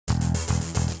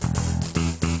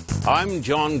I'm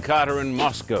John Carter in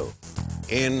Moscow,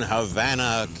 in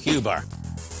Havana, Cuba.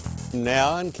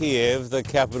 Now in Kiev, the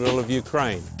capital of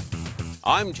Ukraine.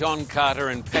 I'm John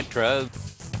Carter in Petra,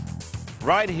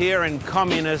 right here in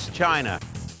communist China,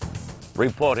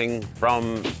 reporting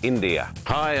from India.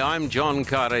 Hi, I'm John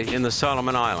Carter in the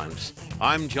Solomon Islands.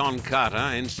 I'm John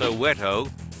Carter in Soweto,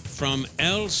 from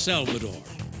El Salvador.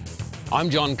 I'm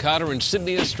John Carter in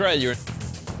Sydney, Australia.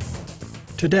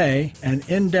 Today, an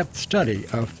in-depth study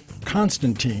of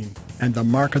Constantine and the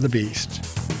Mark of the Beast.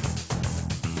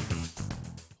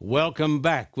 Welcome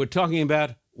back. We're talking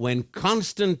about when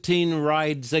Constantine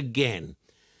rides again.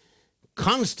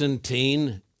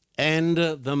 Constantine and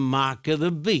the Mark of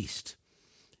the Beast.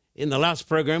 In the last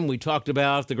program, we talked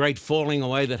about the great falling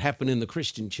away that happened in the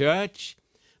Christian church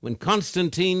when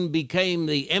Constantine became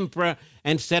the emperor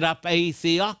and set up a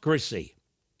theocracy.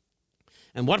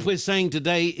 And what we're saying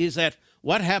today is that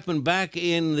what happened back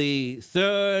in the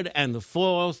 3rd and the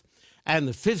 4th and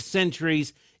the 5th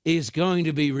centuries is going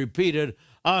to be repeated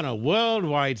on a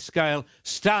worldwide scale,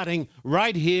 starting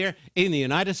right here in the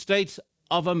United States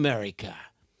of America.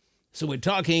 So we're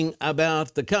talking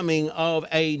about the coming of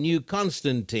a new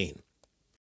Constantine.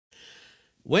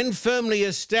 When firmly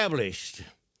established,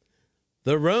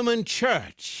 the Roman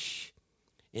Church,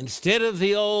 instead of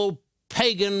the old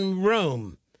pagan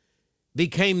Rome,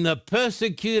 became the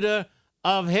persecutor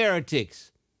of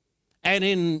heretics. And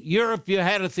in Europe, you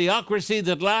had a theocracy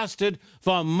that lasted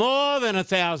for more than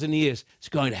 1,000 years. It's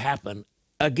going to happen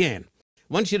again.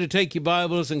 I want you to take your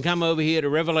Bibles and come over here to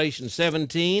Revelation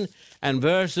 17 and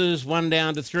verses 1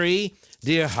 down to 3.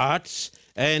 Dear hearts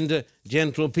and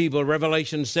gentle people,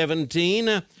 Revelation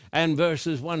 17 and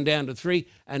verses 1 down to 3.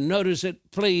 And notice it,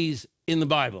 please, in the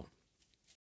Bible.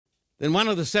 Then one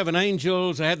of the 7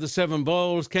 angels that had the 7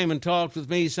 bowls came and talked with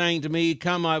me, saying to me,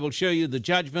 Come, I will show you the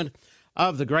judgment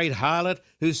of the great harlot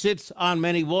who sits on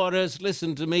many waters.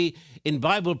 Listen to me. In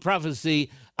Bible prophecy,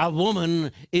 a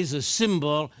woman is a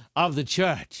symbol of the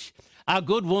church. A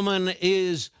good woman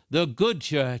is the good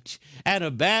church, and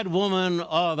a bad woman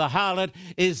or the harlot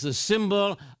is the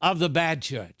symbol of the bad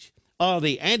church or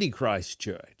the Antichrist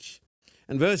church.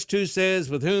 And verse 2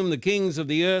 says, with whom the kings of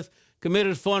the earth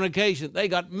committed fornication. They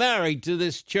got married to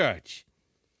this church.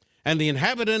 And the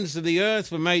inhabitants of the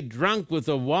earth were made drunk with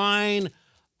the wine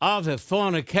of the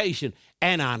fornication,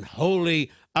 an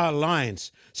unholy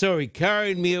alliance. So he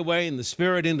carried me away in the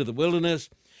spirit into the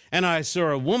wilderness, and I saw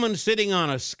a woman sitting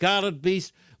on a scarlet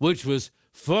beast, which was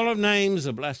full of names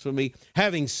of blasphemy,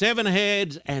 having 7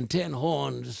 heads and 10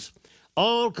 horns.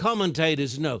 All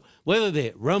commentators know, whether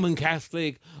they're Roman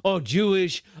Catholic or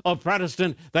Jewish or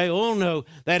Protestant, they all know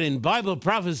that in Bible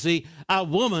prophecy, a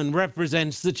woman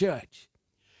represents the church.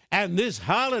 And this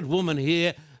harlot woman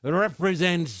here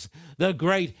represents the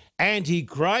great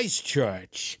Antichrist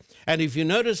church. And if you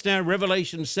notice now,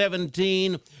 Revelation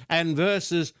 17 and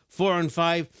verses 4 and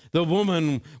 5, the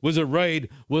woman was arrayed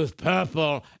with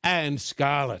purple and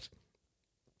scarlet,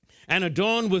 and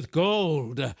adorned with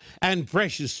gold and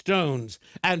precious stones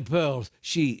and pearls.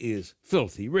 She is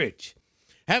filthy rich,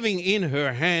 having in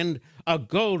her hand a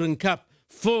golden cup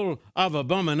full of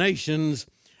abominations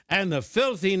and the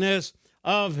filthiness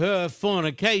of her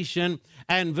fornication.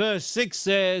 And verse 6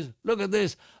 says, look at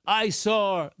this, I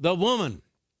saw the woman,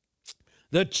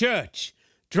 the church,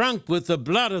 drunk with the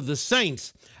blood of the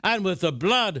saints and with the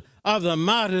blood of the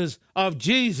martyrs of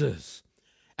Jesus.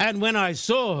 And when I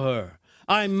saw her,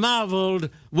 I marveled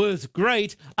with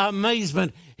great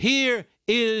amazement. Here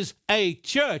is a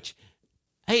church.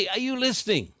 Hey, are you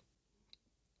listening?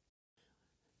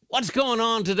 What's going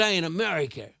on today in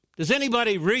America? Does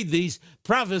anybody read these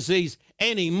prophecies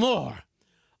anymore?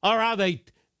 Or are they,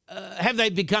 have they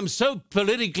become so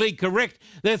politically correct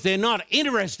that they're not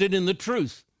interested in the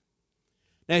truth?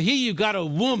 Now, here you've got a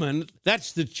woman,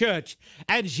 that's the church,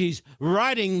 and she's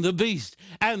riding the beast,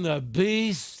 and the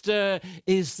beast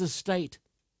is the state.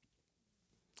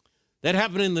 That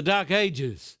happened in the Dark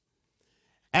Ages.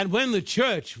 And when the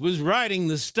church was riding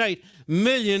the state,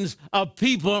 millions of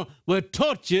people were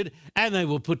tortured and they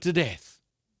were put to death.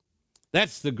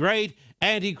 That's the great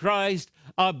Antichrist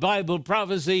of Bible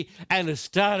prophecy, and it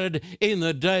started in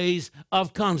the days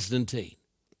of Constantine.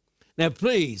 Now,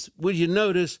 please, would you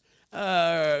notice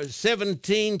chapter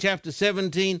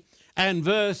 17 and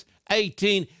verse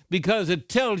 18, because it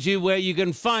tells you where you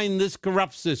can find this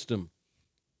corrupt system.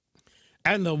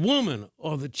 And the woman,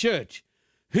 or the church,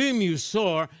 whom you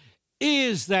saw,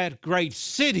 is that great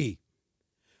city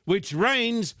which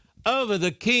reigns over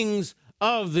the kings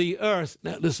of the earth.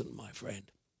 Now listen, my friend,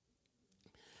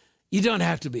 you don't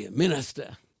have to be a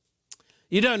minister.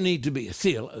 You don't need to be a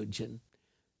theologian.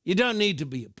 You don't need to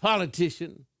be a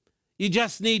politician. You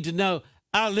just need to know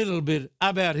a little bit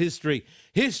about history.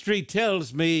 History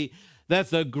tells me that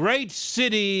the great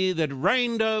city that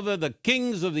reigned over the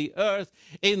kings of the earth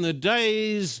in the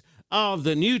days of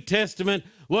the New Testament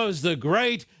was the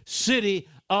great city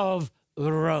of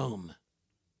Rome.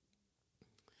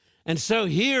 And so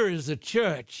here is a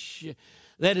church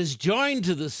that is joined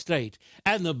to the state,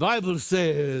 and the Bible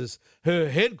says her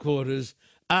headquarters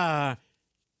are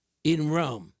in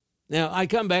Rome. Now, I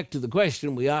come back to the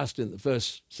question we asked in the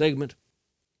first segment.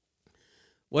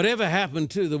 Whatever happened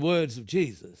to the words of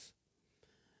Jesus?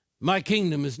 My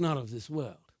kingdom is not of this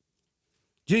world.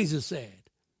 Jesus said,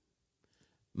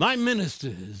 my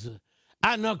ministers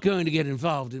are not going to get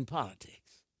involved in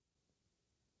politics.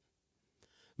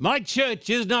 My church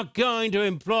is not going to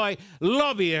employ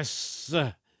lobbyists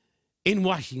in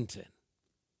Washington.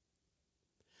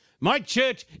 My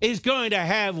church is going to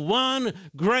have one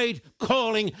great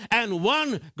calling and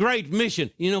one great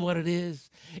mission. You know what it is?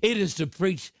 It is to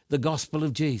preach the gospel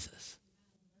of Jesus.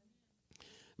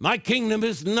 My kingdom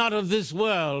is not of this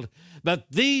world, but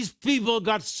these people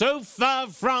got so far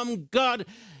from God,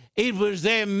 it was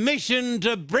their mission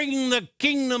to bring the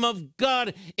kingdom of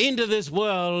God into this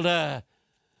world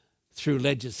through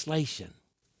legislation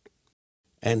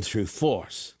and through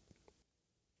force.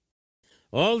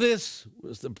 All this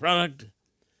was the product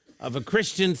of a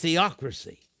Christian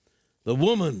theocracy, the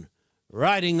woman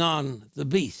riding on the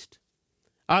beast.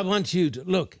 I want you to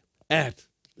look at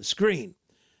the screen.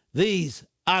 These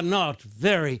are not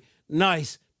very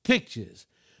nice pictures,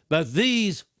 but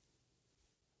these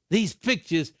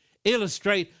pictures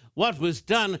illustrate what was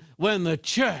done when the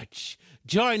church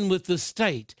joined with the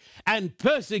state and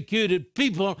persecuted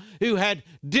people who had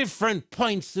different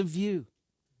points of view.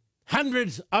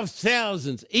 Hundreds of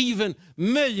thousands, even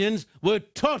millions, were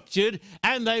tortured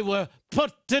and they were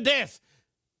put to death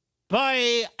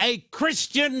by a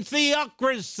Christian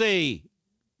theocracy.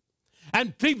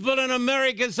 And people in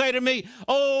America say to me,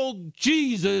 oh,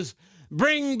 Jesus,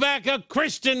 bring back a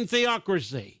Christian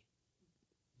theocracy.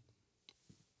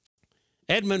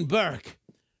 Edmund Burke,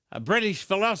 a British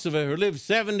philosopher who lived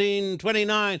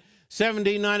 1729,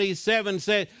 1797,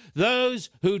 said, those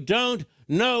who don't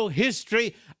know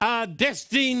history are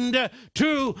destined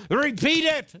to repeat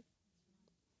it.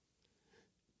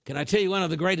 Can I tell you one of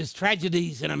the greatest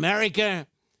tragedies in America?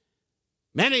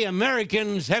 Many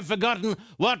Americans have forgotten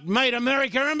what made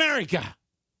America America.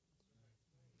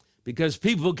 Because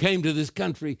people came to this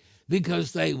country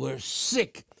because they were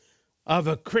sick of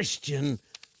a Christian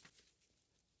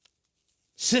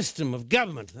system of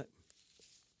government,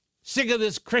 sick of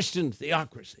this Christian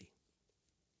theocracy.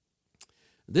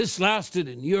 This lasted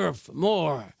in Europe for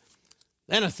more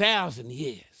than 1,000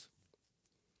 years.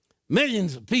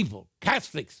 Millions of people,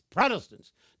 Catholics,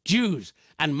 Protestants, Jews,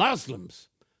 and Muslims,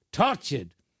 tortured,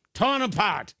 torn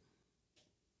apart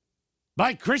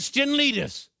by Christian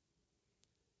leaders,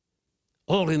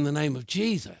 all in the name of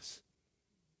Jesus,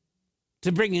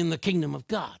 to bring in the kingdom of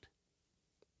God.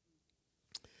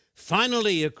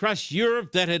 Finally, across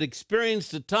Europe that had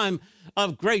experienced a time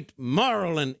of great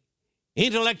moral and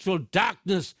intellectual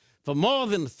darkness for more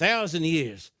than 1,000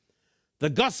 years, the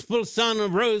gospel sun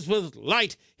arose with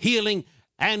light, healing,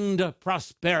 and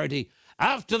prosperity.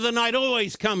 After the night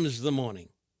always comes the morning.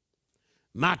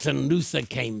 Martin Luther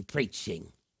came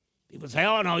preaching. People say,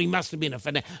 oh, no, he must have been a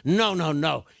fanatic. No, no,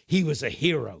 no. He was a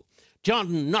hero.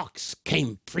 John Knox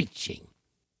came preaching.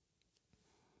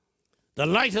 The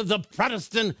light of the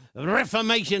Protestant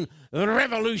Reformation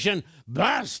revolution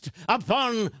burst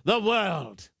upon the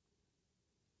world.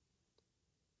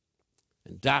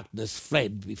 And darkness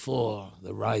fled before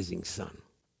the rising sun.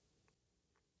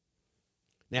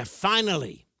 Now,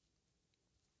 finally,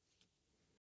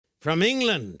 from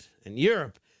England and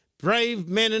Europe, brave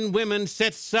men and women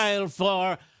set sail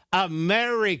for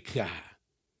America,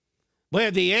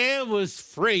 where the air was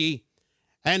free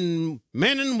and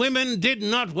men and women did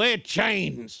not wear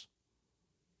chains.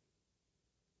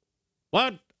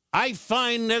 What I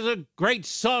find as a great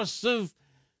source of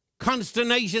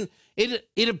consternation,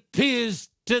 it appears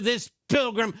to this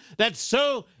pilgrim that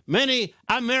so many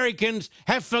Americans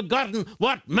have forgotten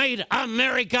what made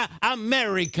America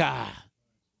America.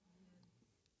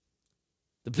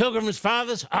 The Pilgrim's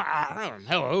Fathers,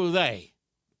 who were they?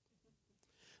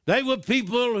 They were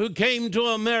people who came to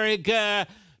America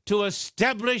to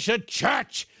establish a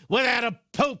church without a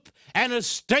pope and a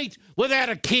state without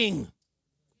a king.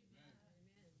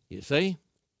 You see?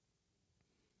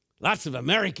 Lots of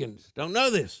Americans don't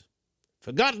know this,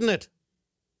 forgotten it.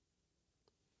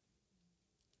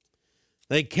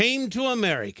 They came to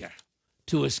America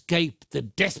to escape the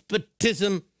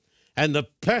despotism and the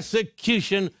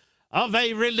persecution of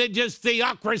a religious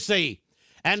theocracy.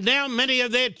 And now many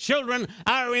of their children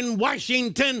are in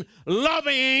Washington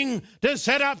lobbying to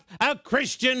set up a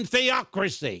Christian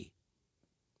theocracy.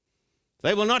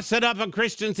 They will not set up a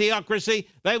Christian theocracy.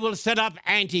 They will set up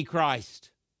Antichrist.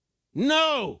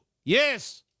 No.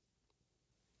 Yes.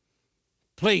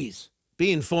 Please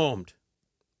be informed.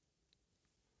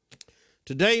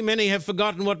 Today, many have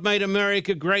forgotten what made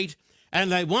America great,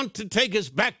 and they want to take us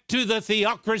back to the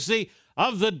theocracy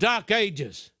of the Dark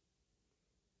Ages.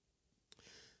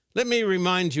 Let me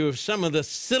remind you of some of the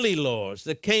silly laws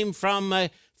that came from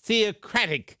a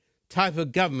theocratic type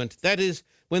of government. That is,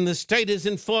 when the state is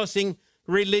enforcing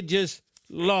religious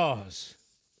laws.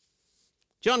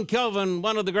 John Calvin,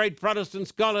 one of the great Protestant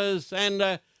scholars and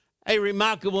a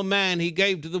remarkable man, he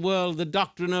gave to the world the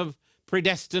doctrine of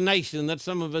predestination that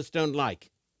some of us don't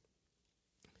like.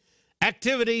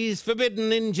 Activities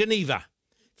forbidden in Geneva.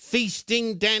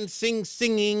 Feasting, dancing,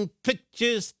 singing,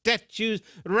 pictures, statues,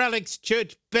 relics,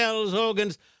 church bells,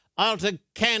 organs, altar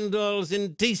candles,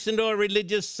 indecent or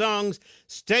religious songs,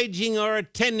 staging or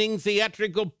attending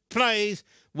theatrical plays,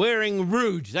 wearing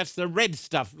rouge, that's the red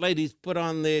stuff ladies put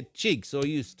on their cheeks or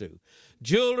used to,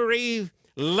 jewelry,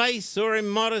 lace or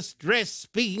immodest dress,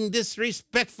 speaking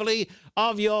disrespectfully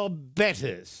of your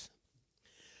betters.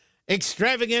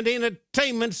 Extravagant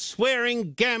entertainment,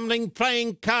 swearing, gambling,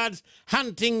 playing cards,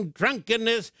 hunting,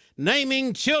 drunkenness,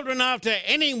 naming children after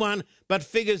anyone but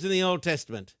figures in the Old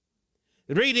Testament.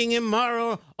 Reading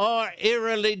immoral or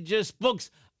irreligious books.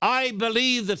 I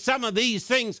believe that some of these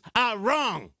things are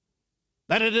wrong,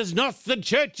 that it is not the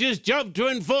church's job to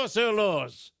enforce her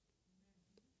laws.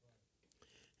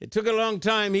 It took a long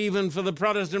time even for the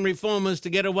Protestant reformers to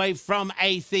get away from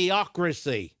a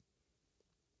theocracy.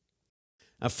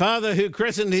 A father who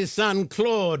christened his son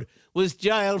Claude was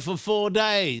jailed for 4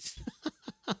 days.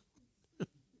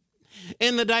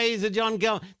 In the days of John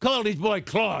Calvin, called his boy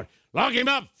Claude, lock him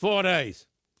up 4 days.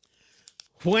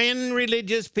 When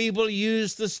religious people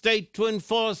use the state to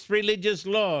enforce religious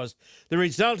laws, the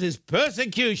result is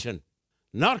persecution,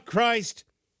 not Christ,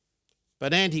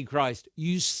 but Antichrist.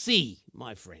 You see,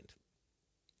 my friend,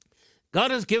 God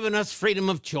has given us freedom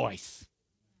of choice.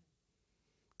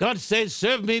 God says,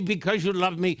 serve me because you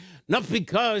love me, not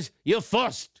because you're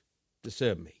forced to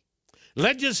serve me.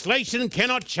 Legislation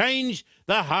cannot change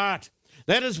the heart.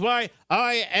 That is why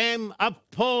I am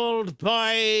appalled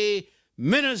by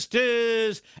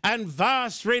ministers and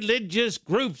vast religious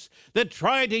groups that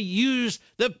try to use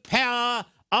the power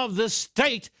of the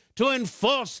state to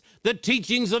enforce the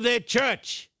teachings of their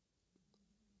church.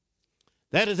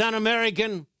 That is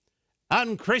un-American,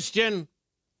 un-Christian,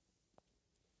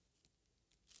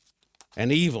 and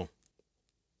evil.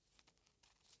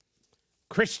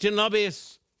 Christian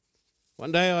lobbyists.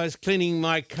 One day I was cleaning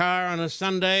my car on a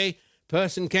Sunday. A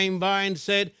person came by and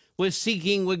said,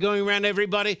 we're going around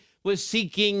everybody, we're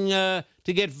seeking to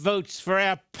get votes for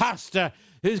our pastor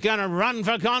who's going to run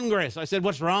for Congress. I said,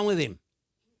 what's wrong with him?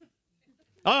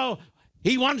 Oh,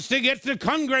 he wants to get to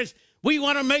Congress. We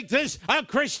want to make this a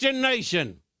Christian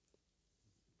nation.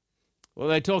 Well,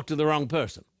 they talked to the wrong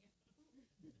person.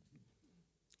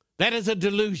 That is a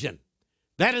delusion.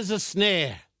 That is a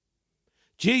snare.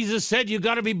 Jesus said you've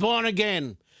got to be born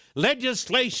again.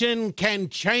 Legislation can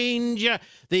change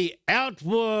the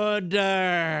outward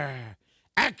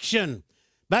action,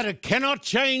 but it cannot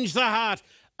change the heart.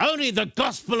 Only the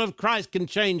gospel of Christ can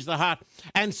change the heart,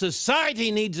 and society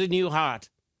needs a new heart.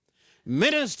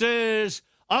 Ministers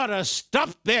ought to stop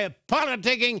their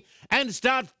politicking and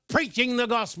start preaching the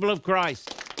gospel of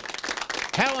Christ.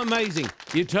 How amazing.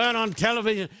 You turn on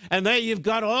television and there you've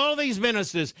got all these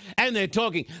ministers and they're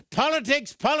talking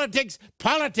politics, politics,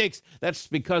 politics. That's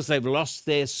because they've lost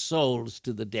their souls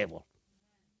to the devil.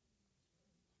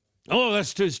 Oh,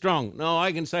 that's too strong. No,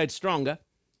 I can say it's stronger.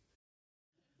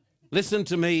 Listen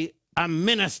to me. A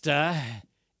minister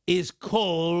is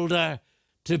called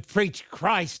to preach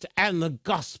Christ and the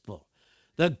gospel.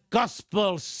 The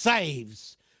gospel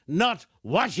saves, not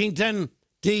Washington,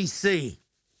 D.C.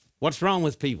 What's wrong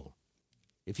with people?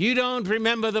 If you don't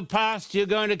remember the past, you're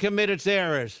going to commit its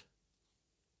errors.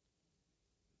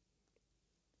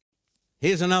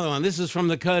 Here's another one. This is from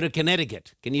the Code of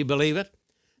Connecticut. Can you believe it?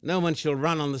 No one shall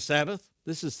run on the Sabbath.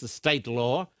 This is the state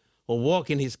law, or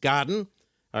walk in his garden,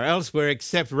 or elsewhere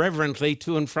except reverently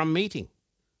to and from meeting.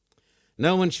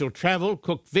 No one shall travel,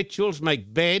 cook victuals,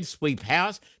 make beds, sweep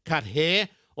house, cut hair,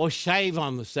 or shave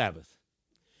on the Sabbath.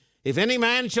 If any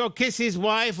man shall kiss his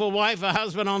wife or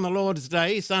husband on the Lord's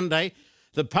day, Sunday,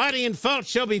 the party in fault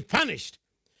shall be punished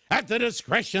at the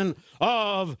discretion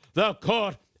of the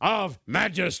court of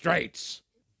magistrates.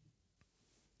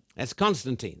 That's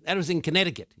Constantine. That was in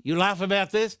Connecticut. You laugh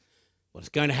about this? Well, it's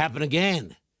going to happen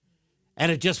again.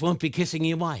 And it just won't be kissing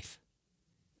your wife.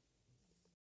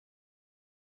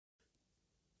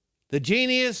 The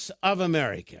genius of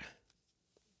America.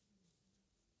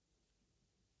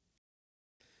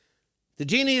 The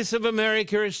genius of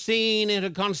America is seen in a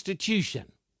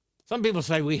constitution. Some people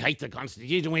say we hate the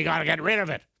Constitution, we got to get rid of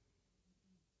it.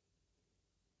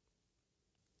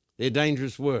 They're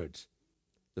dangerous words.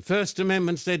 The First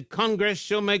Amendment said Congress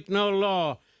shall make no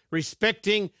law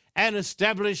respecting an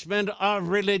establishment of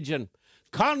religion.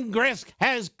 Congress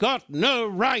has got no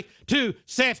right to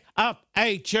set up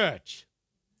a church.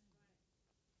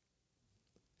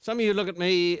 Some of you look at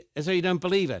me as though you don't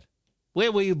believe it.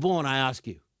 Where were you born, I ask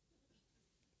you?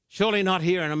 Surely not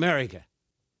here in America.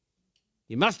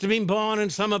 You must have been born in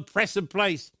some oppressive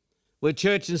place where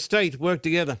church and state work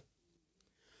together,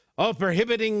 or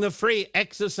prohibiting the free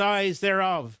exercise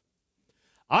thereof.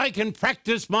 I can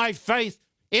practice my faith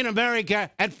in America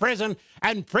at present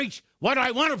and preach what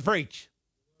I want to preach,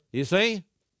 you see,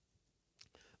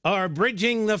 or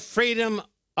abridging the freedom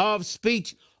of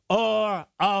speech or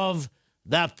of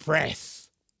the press.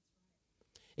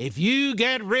 If you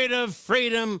get rid of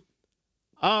freedom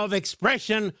of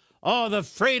expression or the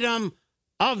freedom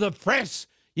of the press,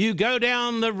 you go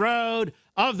down the road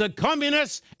of the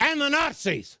communists and the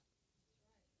Nazis.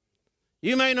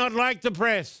 You may not like the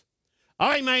press.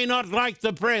 I may not like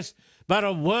the press, but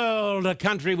a world, a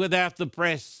country without the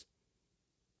press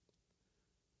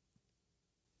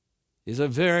is a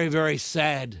very, very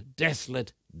sad,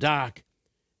 desolate, dark,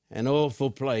 and awful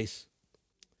place.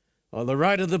 Or the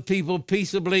right of the people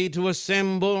peaceably to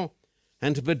assemble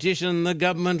and to petition the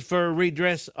government for a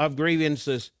redress of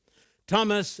grievances.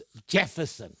 Thomas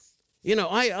Jefferson. You know,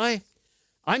 I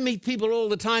meet people all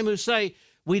the time who say,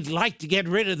 we'd like to get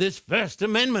rid of this First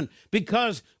Amendment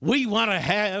because we want to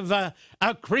have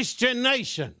a Christian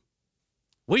nation.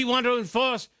 We want to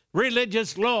enforce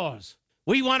religious laws.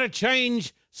 We want to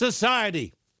change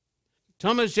society.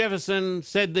 Thomas Jefferson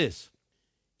said this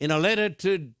in a letter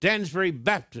to Dansbury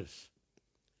Baptist: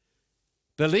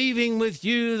 believing with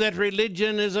you that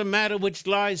religion is a matter which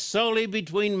lies solely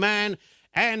between man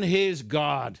and his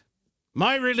God.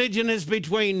 My religion is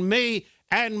between me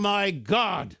and my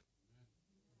God.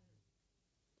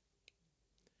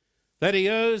 That he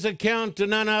owes account to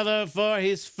none other for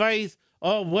his faith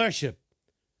or worship.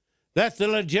 That the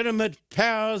legitimate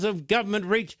powers of government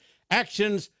reach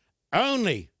actions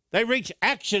only. They reach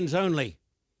actions only,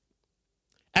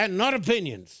 and not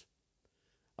opinions.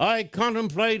 I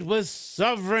contemplate with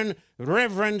sovereign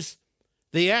reverence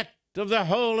the act of the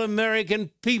whole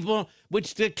American people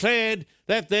which declared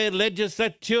that their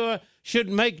legislature should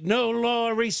make no law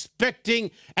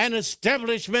respecting an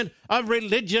establishment of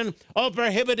religion or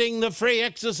prohibiting the free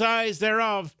exercise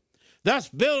thereof, thus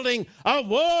building a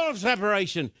wall of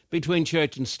separation between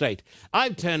church and state.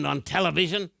 I've turned on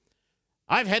television.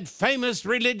 I've had famous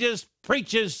religious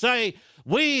preachers say,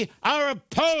 we are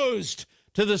opposed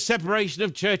to the separation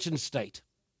of church and state.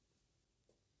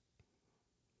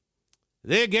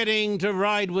 They're getting to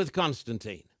ride with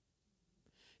Constantine.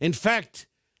 In fact,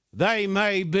 they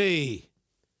may be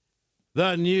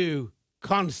the new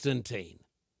Constantine.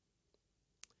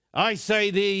 I say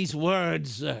these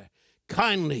words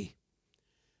kindly.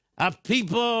 A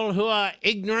people who are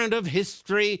ignorant of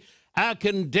history are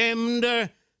condemned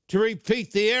to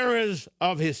repeat the errors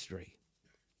of history.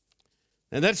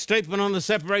 And that statement on the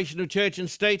separation of church and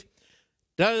state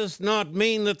does not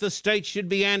mean that the state should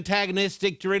be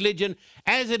antagonistic to religion,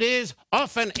 as it is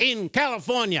often in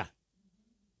California.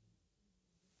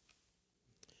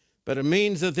 But it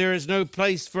means that there is no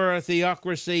place for a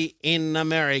theocracy in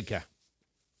America.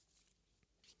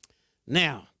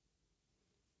 Now,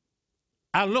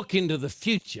 I'll look into the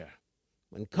future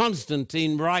when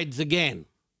Constantine rides again.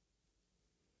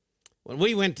 When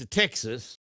we went to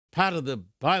Texas, part of the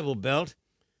Bible Belt,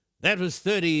 that was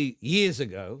 30 years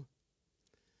ago,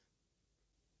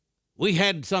 we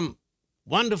had some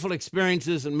wonderful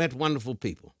experiences and met wonderful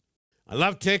people. I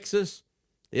love Texas,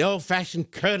 the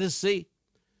old-fashioned courtesy.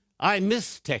 I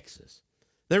miss Texas,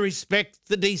 the respect,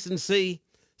 the decency.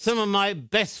 Some of my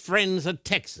best friends are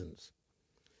Texans.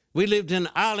 We lived in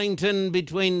Arlington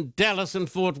between Dallas and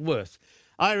Fort Worth.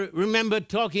 I remember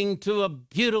talking to a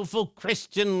beautiful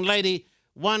Christian lady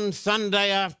one Sunday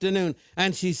afternoon,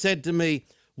 and she said to me,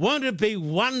 won't it be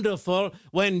wonderful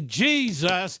when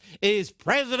Jesus is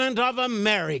president of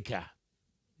America?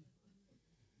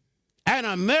 And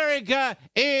America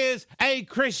is a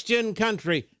Christian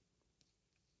country.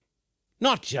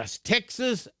 Not just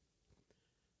Texas.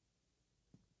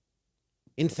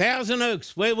 In Thousand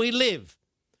Oaks, where we live,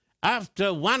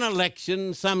 after one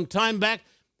election some time back,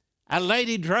 a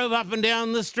lady drove up and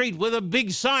down the street with a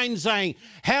big sign saying,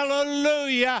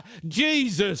 "Hallelujah,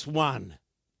 Jesus won."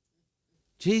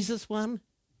 Jesus won?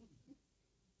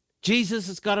 Jesus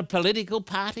has got a political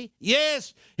party?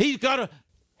 Yes, he's got a...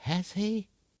 Has he?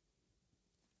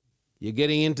 You're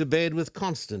getting into bed with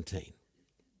Constantine.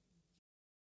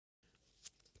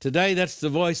 Today, that's the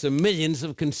voice of millions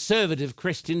of conservative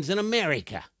Christians in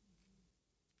America.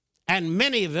 And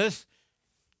many of us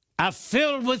are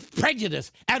filled with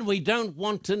prejudice, and we don't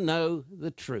want to know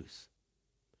the truth.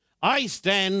 I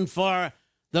stand for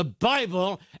the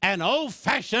Bible and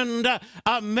old-fashioned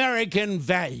American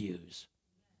values.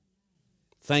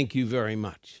 Thank you very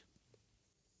much.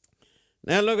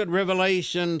 Now look at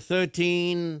Revelation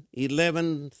 13,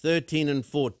 11, 13, and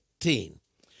 14.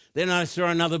 Then I saw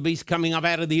another beast coming up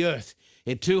out of the earth. It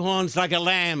had 2 horns like a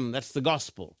lamb. That's the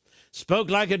gospel. Spoke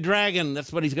like a dragon.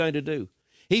 That's what he's going to do.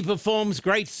 He performs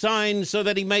great signs so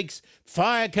that he makes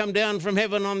fire come down from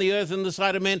heaven on the earth in the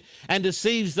sight of men, and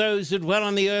deceives those who dwell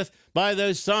on the earth by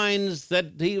those signs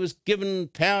that he was given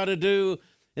power to do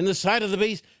in the sight of the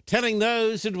beast, telling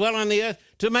those who dwell on the earth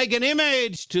to make an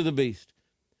image to the beast,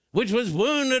 which was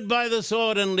wounded by the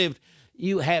sword and lived.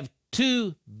 You have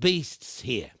 2 beasts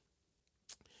here.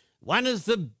 One is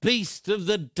the beast of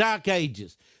the Dark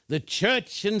Ages, the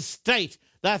church and state,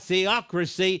 the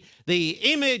theocracy. The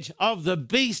image of the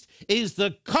beast is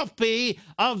the copy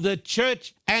of the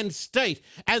church and state.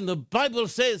 And the Bible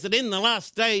says that in the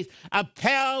last days, a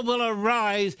power will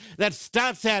arise that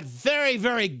starts out very,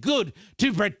 very good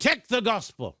to protect the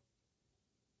gospel.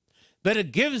 But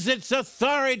it gives its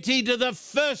authority to the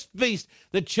first beast,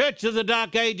 the church of the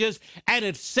Dark Ages, and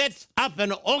it sets up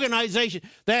an organization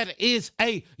that is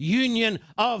a union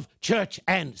of church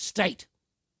and state.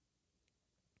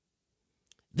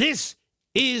 This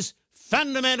is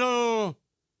fundamental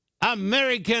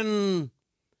American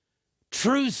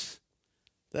truth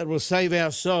that will save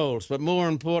our souls, but more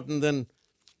important than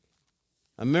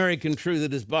American truth,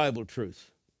 it is Bible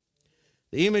truth.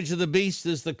 The image of the beast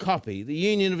is the copy, the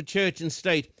union of church and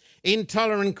state.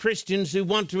 Intolerant Christians who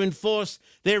want to enforce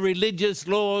their religious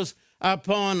laws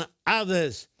upon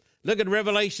others. Look at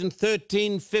Revelation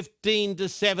 13, 15 to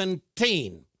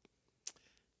 17.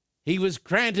 He was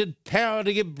granted power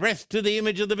to give breath to the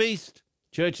image of the beast,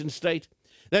 church and state,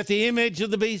 that the image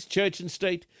of the beast, church and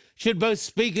state, should both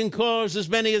speak and cause as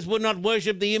many as would not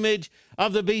worship the image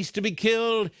of the beast to be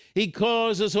killed. He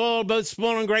causes all, both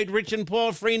small and great, rich and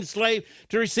poor, free and slave,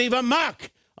 to receive a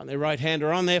mark on their right hand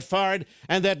or on their forehead,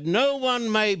 and that no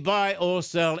one may buy or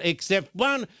sell except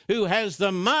one who has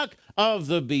the mark of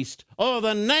the beast, or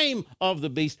the name of the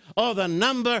beast, or the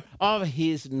number of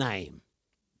his name.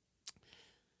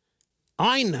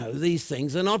 I know these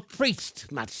things are not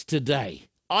preached much today.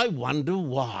 I wonder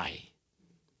why.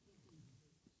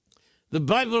 The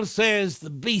Bible says the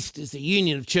beast is the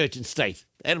union of church and state.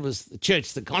 That was the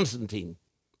church that Constantine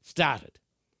started.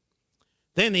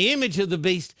 Then the image of the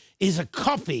beast is a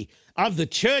copy of the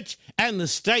church and the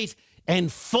state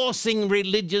enforcing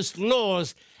religious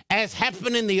laws, as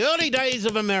happened in the early days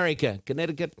of America,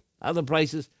 Connecticut, other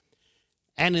places,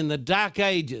 and in the Dark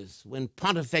Ages when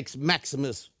Pontifex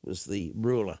Maximus was the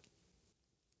ruler.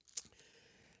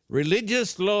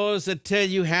 Religious laws that tell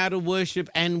you how to worship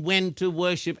and when to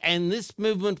worship, and this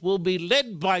movement will be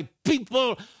led by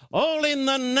people all in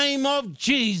the name of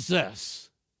Jesus.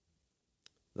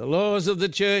 The laws of the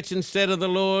church instead of the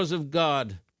laws of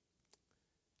God.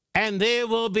 And there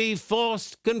will be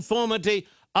forced conformity.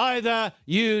 Either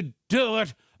you do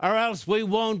it or else we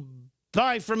won't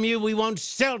buy from you, we won't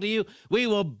sell to you, we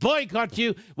will boycott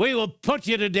you, we will put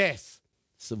you to death.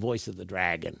 It's the voice of the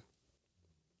dragon.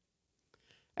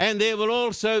 And there will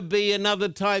also be another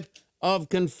type of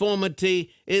conformity.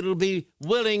 It'll be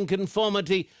willing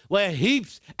conformity, where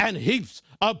heaps and heaps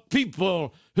of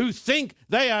people who think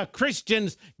they are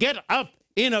Christians get up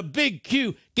in a big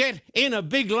queue, get in a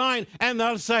big line, and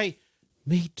they'll say,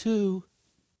 "Me too.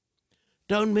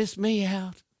 Don't miss me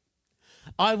out.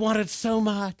 I want it so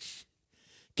much.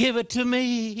 Give it to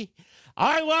me.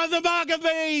 I want the mark of the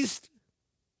beast."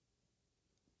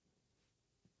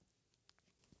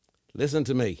 Listen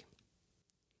to me.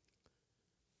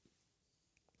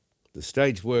 The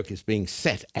stage work is being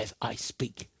set as I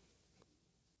speak.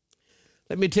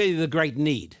 Let me tell you the great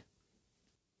need.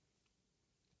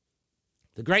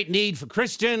 The great need for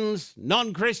Christians,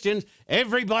 non-Christians,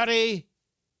 everybody,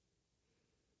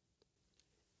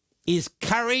 is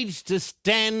courage to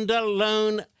stand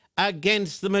alone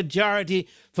against the majority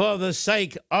for the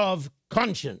sake of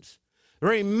conscience.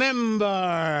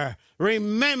 Remember,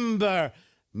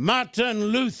 Martin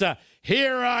Luther,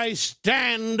 Here I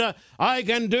stand, I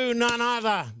can do none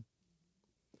other.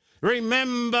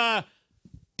 Remember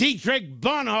Dietrich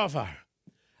Bonhoeffer,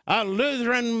 a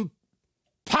Lutheran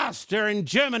pastor in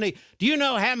Germany. Do you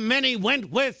know how many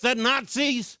went with the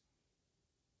Nazis?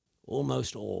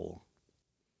 Almost all.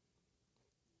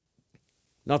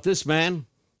 Not this man.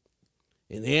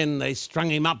 In the end, they strung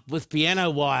him up with piano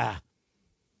wire.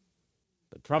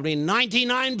 But probably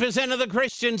 99% of the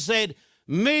Christians said,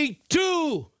 me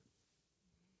too.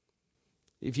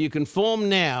 If you conform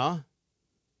now,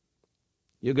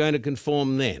 you're going to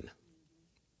conform then.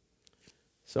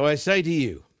 So I say to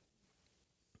you,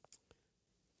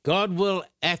 God will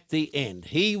at the end,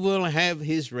 he will have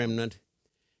his remnant,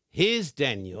 his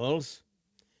Daniels,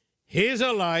 his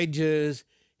Elijahs,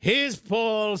 his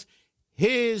Pauls,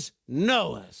 his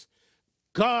Noahs.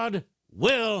 God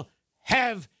will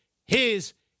have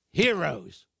his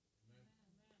heroes.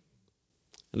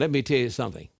 Let me tell you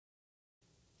something.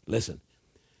 Listen,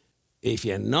 if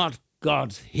you're not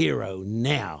God's hero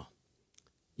now,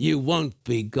 you won't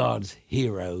be God's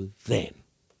hero then.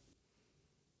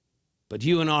 But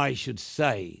you and I should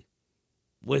say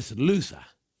with Luther,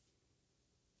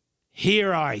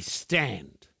 here I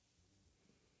stand.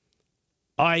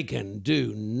 I can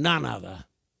do none other.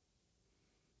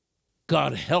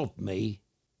 God help me.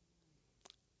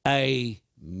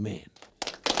 Amen.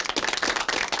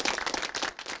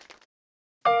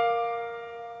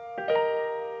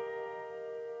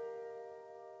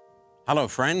 Hello,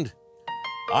 friend.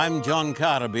 I'm John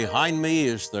Carter. Behind me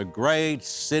is the great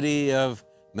city of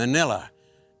Manila,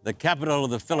 the capital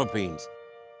of the Philippines.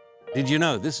 Did you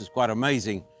know, this is quite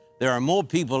amazing, there are more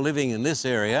people living in this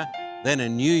area than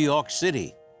in New York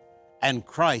City, and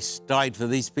Christ died for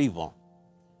these people.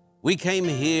 We came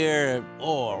here, a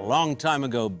long time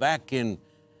ago, back in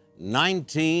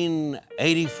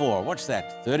 1984. What's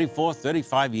that,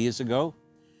 35 years ago?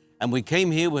 And we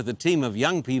came here with a team of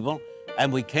young people,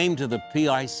 and we came to the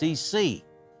PICC.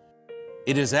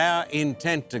 It is our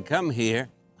intent to come here,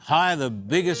 hire the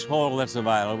biggest hall that's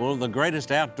available, the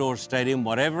greatest outdoor stadium,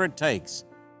 whatever it takes.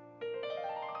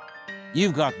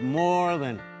 You've got more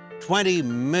than 20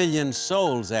 million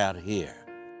souls out here.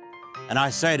 And I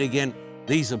say it again,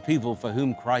 these are people for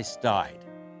whom Christ died.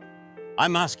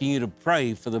 I'm asking you to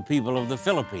pray for the people of the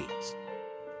Philippines.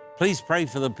 Please pray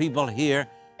for the people here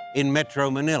in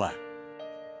Metro Manila.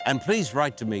 And please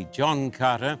write to me, John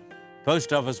Carter,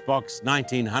 Post Office Box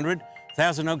 1900,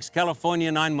 Thousand Oaks,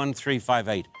 California,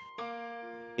 91358.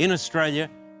 In Australia,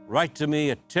 write to me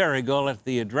at Terrigal at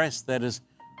the address that is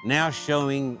now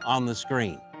showing on the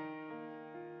screen.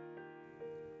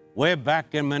 We're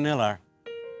back in Manila,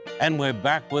 and we're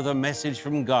back with a message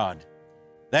from God.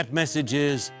 That message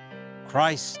is,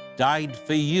 Christ died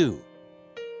for you,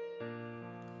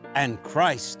 and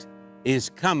Christ is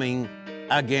coming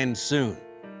again soon.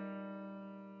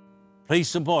 Please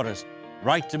support us.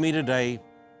 Write to me today,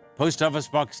 Post Office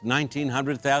Box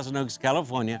 1900, Thousand Oaks,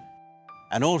 California,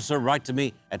 and also write to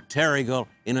me at Terrigal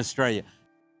in Australia.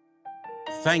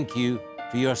 Thank you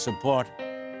for your support,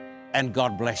 and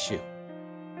God bless you.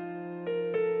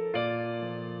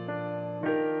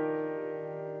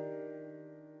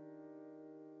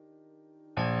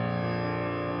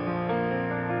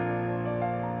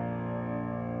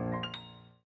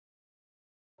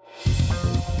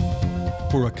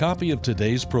 For a copy of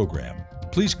today's program,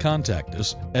 please contact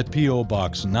us at P.O.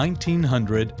 Box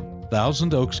 1900,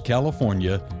 Thousand Oaks,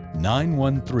 California,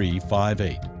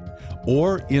 91358.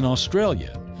 Or in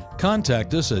Australia,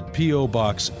 contact us at P.O.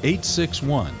 Box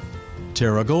 861,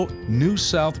 Terrigal, New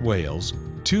South Wales,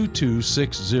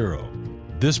 2260.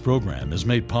 This program is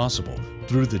made possible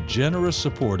through the generous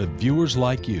support of viewers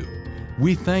like you.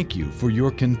 We thank you for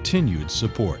your continued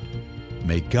support.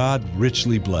 May God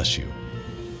richly bless you.